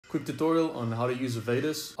Quick tutorial on how to use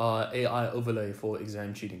Evadus, AI overlay for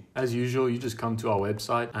exam cheating. As usual, you just come to our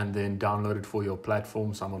website and then download it for your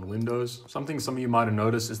platform. So I'm on Windows. Something some of you might have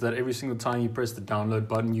noticed is that every single time you press the download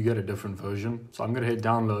button, you get a different version. So I'm going to hit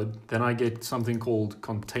download. Then I get something called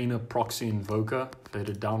Container Proxy Invoker. If I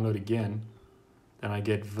hit download again, then I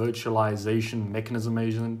get virtualization mechanism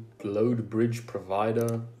agent, load bridge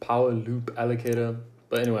provider, power loop allocator.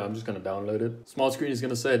 But anyway, I'm just going to download it. Smart screen is going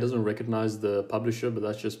to say it doesn't recognize the publisher, but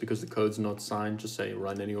that's just because the code's not signed. Just say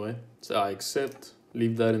run anyway. So I accept,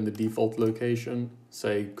 leave that in the default location,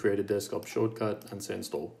 say create a desktop shortcut and say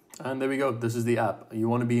install. And there we go. This is the app. You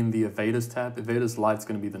want to be in the Evadus tab. Evadus Lite's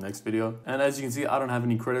going to be the next video. And as you can see, I don't have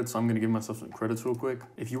any credits, so I'm going to give myself some credits real quick.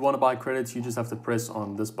 If you want to buy credits, you just have to press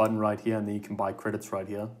on this button right here, and then you can buy credits right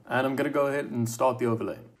here. And I'm going to go ahead and start the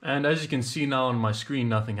overlay. And as you can see now on my screen,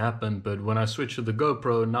 nothing happened. But when I switch to the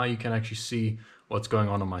GoPro, now you can actually see what's going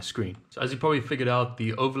on my screen. So as you probably figured out,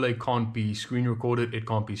 the overlay can't be screen recorded. It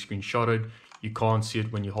can't be screenshotted. You can't see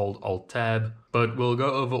it when you hold Alt-Tab, but we'll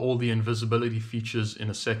go over all the invisibility features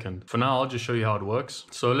in a second. For now, I'll just show you how it works.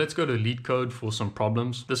 So let's go to LeetCode for some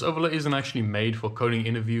problems. This overlay isn't actually made for coding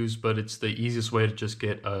interviews, but it's the easiest way to just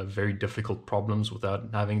get very difficult problems without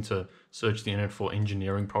having to search the internet for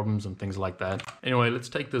engineering problems and things like that. Anyway, let's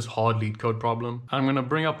take this hard LeetCode problem. I'm going to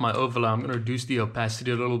bring up my overlay. I'm going to reduce the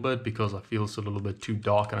opacity a little bit because I feel it's a little bit too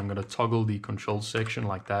dark, and I'm going to toggle the control section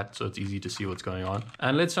like that so it's easy to see what's going on.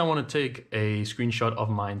 And let's say I want to take a screenshot of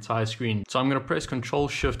my entire screen. So I'm going to press Control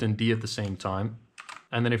Shift and D at the same time.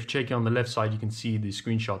 And then if you check here on the left side, you can see the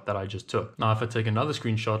screenshot that I just took. Now, if I take another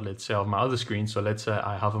screenshot, let's say of my other screen. So let's say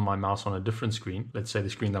I hover my mouse on a different screen. Let's say the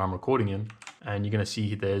screen that I'm recording in. And you're going to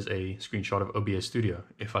see there's a screenshot of OBS Studio.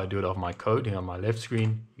 If I do it of my code here on my left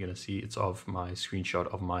screen, you're going to see it's of my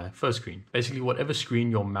screenshot of my first screen. Basically, whatever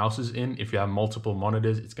screen your mouse is in, if you have multiple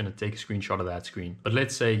monitors, it's going to take a screenshot of that screen. But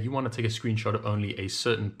let's say you want to take a screenshot of only a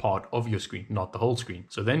certain part of your screen, not the whole screen.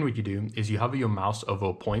 So then what you do is you hover your mouse over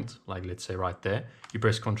a point, like let's say right there. You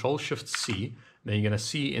press Control Shift C. Then you're going to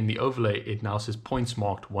see in the overlay, it now says points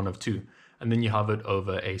marked 1 of 2. And then you hover it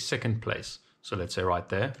over a second place. So let's say right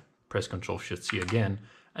there. Press Control Shift C again,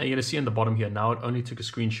 and you're going to see in the bottom here, now it only took a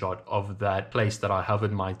screenshot of that place that I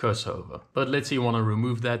hovered my cursor over. But let's say you want to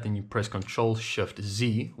remove that, then you press Control Shift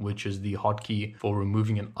Z, which is the hotkey for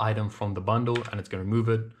removing an item from the bundle, and it's going to remove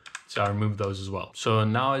it. So I removed those as well. So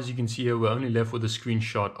now, as you can see here, we're only left with a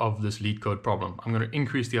screenshot of this LeetCode problem. I'm going to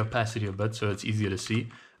increase the opacity a bit so it's easier to see,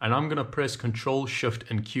 and I'm going to press Control Shift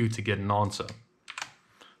and Q to get an answer.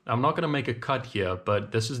 I'm not going to make a cut here,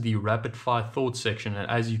 but this is the rapid fire thoughts section. And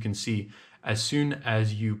as you can see, as soon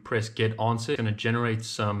as you press get answer, it's going to generate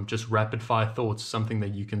some just rapid fire thoughts, something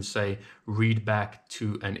that you can say, read back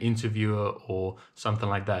to an interviewer or something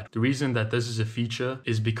like that. The reason that this is a feature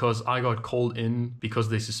is because I got called in because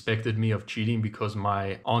they suspected me of cheating because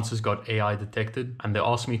my answers got AI detected, and they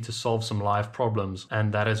asked me to solve some live problems.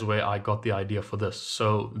 And that is where I got the idea for this.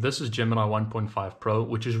 So this is Gemini 1.5 Pro,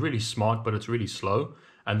 which is really smart, but it's really slow.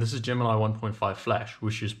 And this is Gemini 1.5 Flash,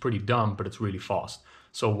 which is pretty dumb, but it's really fast.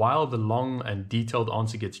 So while the long and detailed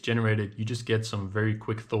answer gets generated, you just get some very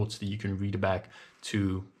quick thoughts that you can read back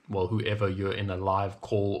to, well, whoever you're in a live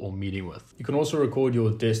call or meeting with. You can also record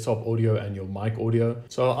your desktop audio and your mic audio.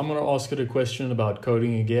 So I'm going to ask it a question about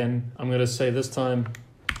coding again. I'm going to say this time,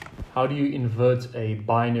 how do you invert a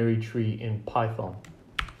binary tree in Python?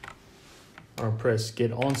 I'll press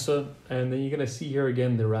get answer, and then you're going to see here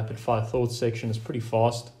again the rapid fire thoughts section is pretty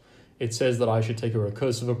fast. It says that I should take a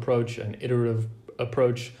recursive approach, an iterative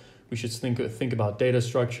approach. We should think about data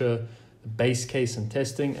structure, the base case and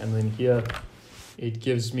testing, and then here it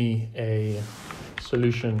gives me a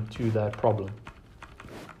solution to that problem.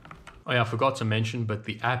 Oh yeah, I forgot to mention, but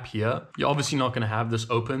the app here, you're obviously not going to have this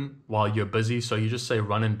open while you're busy. So you just say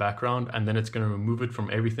run in background, and then it's going to remove it from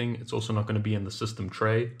everything. It's also not going to be in the system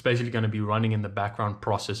tray. It's basically going to be running in the background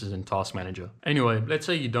processes in Task Manager. Anyway, let's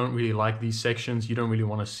say you don't really like these sections. You don't really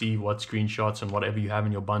want to see what screenshots and whatever you have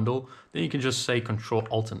in your bundle. Then you can just say Control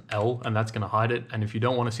Alt and L, and that's going to hide it. And if you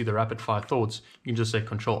don't want to see the rapid fire thoughts, you can just say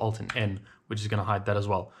Control Alt and N, which is going to hide that as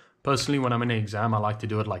well. Personally, when I'm in an exam, I like to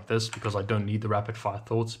do it like this because I don't need the rapid fire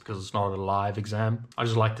thoughts because it's not a live exam. I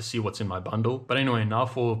just like to see what's in my bundle. But anyway, now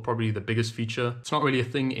for probably the biggest feature. It's not really a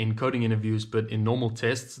thing in coding interviews, but in normal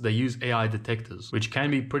tests, they use AI detectors, which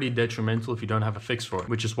can be pretty detrimental if you don't have a fix for it,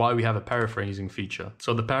 which is why we have a paraphrasing feature.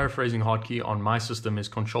 So the paraphrasing hotkey on my system is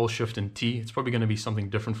Control Shift and T. It's probably going to be something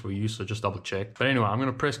different for you, so just double check. But anyway, I'm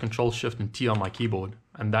going to press Control Shift and T on my keyboard.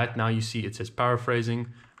 And that now you see it says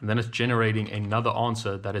paraphrasing. and then it's generating another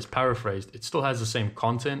answer that is paraphrased. It still has the same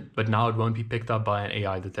content, but now it won't be picked up by an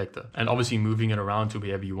AI detector. And obviously moving it around to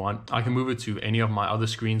wherever you want. I can move it to any of my other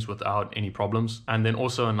screens without any problems. And then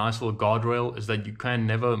also a nice little guardrail is that you can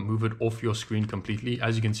never move it off your screen completely.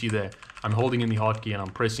 As you can see there, I'm holding in the hotkey and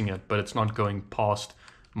I'm pressing it, but it's not going past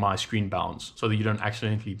my screen bounds so that you don't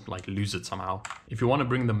accidentally like lose it somehow. If you want to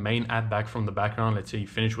bring the main app back from the background, let's say you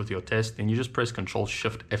finish with your test, then you just press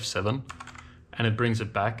Ctrl+Shift+F7 and it brings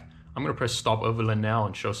it back. I'm going to press stop overlay now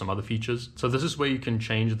and show some other features. So this is where you can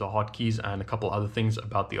change the hotkeys and a couple other things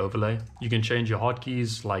about the overlay. You can change your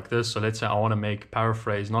hotkeys like this. So let's say I want to make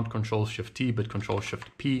paraphrase not Ctrl+Shift+T but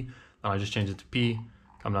Ctrl+Shift+P, and I just change it to P.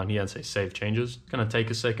 Come down here and say save changes. It's gonna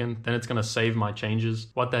take a second, then it's gonna save my changes.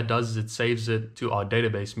 What that does is it saves it to our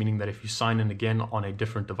database, meaning that if you sign in again on a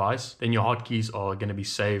different device, then your hotkeys are gonna be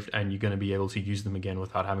saved and you're gonna be able to use them again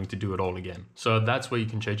without having to do it all again. So that's where you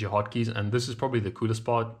can change your hotkeys, and this is probably the coolest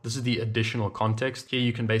part. This is the additional context. Here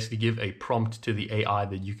you can basically give a prompt to the AI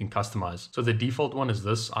that you can customize. So the default one is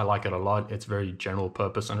this. I like it a lot. It's very general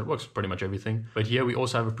purpose and it works for pretty much everything. But here we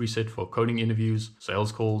also have a preset for coding interviews,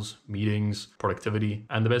 sales calls, meetings, productivity.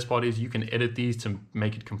 And the best part is you can edit these to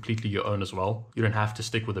make it completely your own as well. You don't have to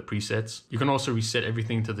stick with the presets. You can also reset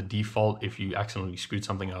everything to the default if you accidentally screwed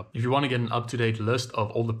something up. If you want to get an up-to-date list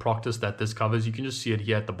of all the proctors that this covers, you can just see it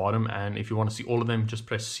here at the bottom. And if you want to see all of them, just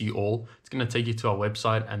press see all. It's going to take you to our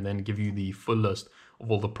website and then give you the full list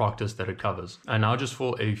of all the proctors that it covers. And now just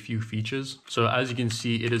for a few features. So as you can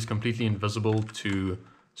see, it is completely invisible to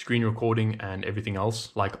screen recording and everything else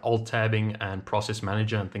like alt tabbing and process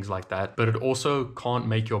manager and things like that, but it also can't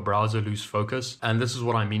make your browser lose focus. And this is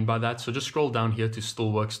what I mean by that. So just scroll down here to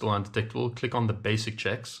still work, still undetectable, click on the basic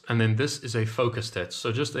checks, and then this is a focus test.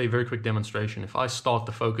 So just a very quick demonstration. If I start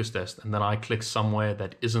the focus test and then I click somewhere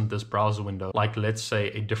that isn't this browser window, like let's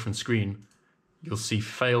say a different screen, you'll see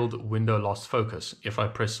failed window lost focus. If I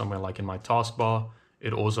press somewhere like in my taskbar,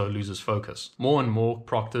 it also loses focus. More and more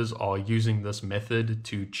proctors are using this method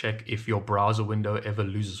to check if your browser window ever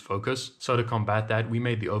loses focus. So to combat that, we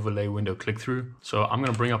made the overlay window click through. So I'm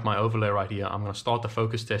gonna bring up my overlay right here. I'm gonna start the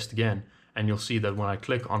focus test again, and you'll see that when I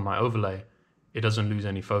click on my overlay, it doesn't lose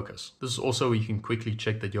any focus. This is also where you can quickly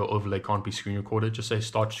check that your overlay can't be screen recorded. Just say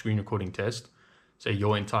start screen recording test, say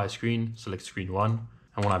your entire screen, select screen 1.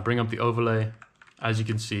 And when I bring up the overlay, as you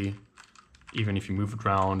can see, even if you move it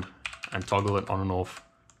around and toggle it on and off,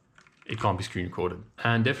 it can't be screen recorded.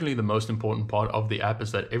 And definitely the most important part of the app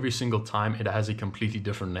is that every single time it has a completely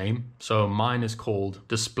different name. So mine is called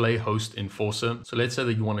Display Host Enforcer. So let's say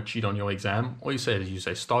that you want to cheat on your exam. All you say is you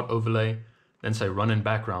say start overlay, then say run in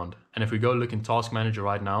background. And if we go look in Task Manager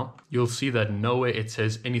right now, you'll see that nowhere it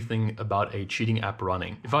says anything about a cheating app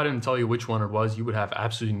running. If I didn't tell you which one it was, you would have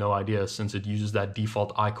absolutely no idea, since it uses that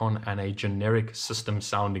default icon and a generic system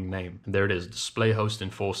sounding name. And there it is, Display Host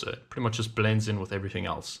Enforcer. It pretty much just blends in with everything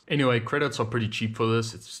else. Anyway, credits are pretty cheap for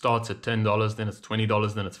this. It starts at $10, then it's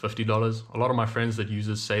 $20, then it's $50. A lot of my friends that use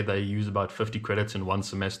this say they use about 50 credits in one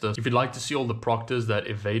semester. If you'd like to see all the proctors that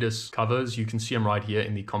Evadus covers, you can see them right here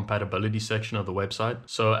in the compatibility section of the website.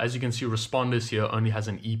 So as you can see, Responders here only has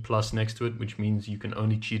an E+ next to it, which means you can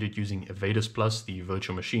only cheat it using Evadus Plus, the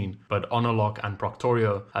virtual machine. But Honorlock and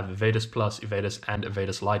Proctorio have Evadus Plus, Evadus, and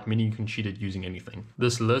Evadus Lite, meaning you can cheat it using anything.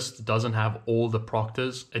 This list doesn't have all the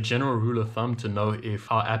proctors. A general rule of thumb to know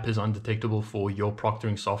if our app is undetectable for your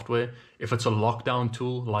proctoring software: if it's a lockdown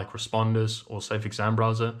tool like Responders or Safe Exam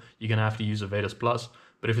Browser, you're gonna have to use Evadus Plus.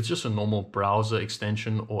 But if it's just a normal browser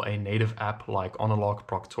extension or a native app like Honorlock,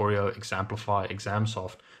 Proctorio, Exemplify,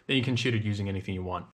 ExamSoft, then you can cheat it using anything you want.